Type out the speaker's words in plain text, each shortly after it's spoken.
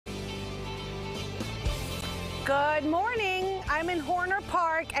Good morning. I'm in Horner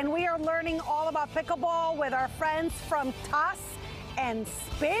Park, and we are learning all about pickleball with our friends from Toss and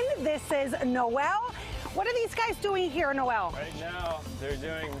Spin. This is Noel. What are these guys doing here, Noel? Right now, they're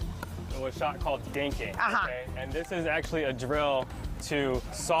doing a shot called dinking, Uh-huh. okay? And this is actually a drill to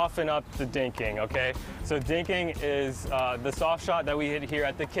soften up the dinking, okay? So dinking is the soft shot that we hit here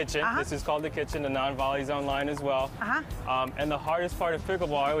at the kitchen. Uh-huh. This is called the kitchen, the non-volley zone line as well. Uh-huh. And the hardest part of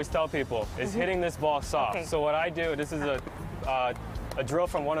pickleball, I always tell people, is hitting this ball soft. Okay. So what I do, this is a drill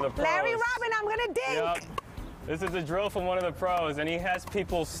from one of the pros. Larry Robin, I'm gonna dink. Yep. This is a drill from one of the pros, and he has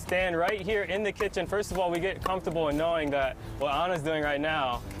people stand right here in the kitchen. First of all, we get comfortable in knowing that what Anna's doing right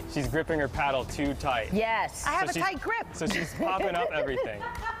now, she's gripping her paddle too tight. Yes. I have a she's- tight grip. So she's popping up everything.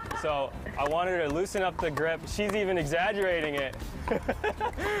 So I want her to loosen up the grip. She's even exaggerating it.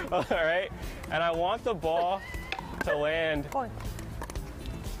 All right? And I want the ball to land. Boy.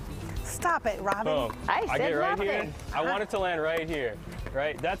 Stop it, Robin. Boom. I get said right here. nothing. I want it to land right here.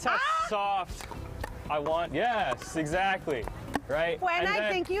 Right? That's how soft I want. Yes, exactly. Right? When And I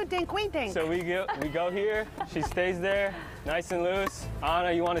then- think you dink, we dink. So we go here, she stays there, nice and loose.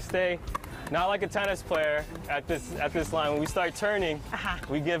 Anna, you want to stay not like a tennis player at this line. When we start turning,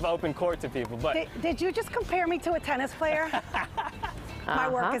 we give open court to people. But Did you just compare me to a tennis player? My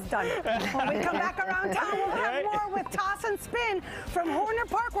work is done. When we come back around town, we'll have Right? more with Toss and Spin from Horner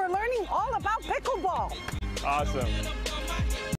Park. We're learning all about pickleball. awesome.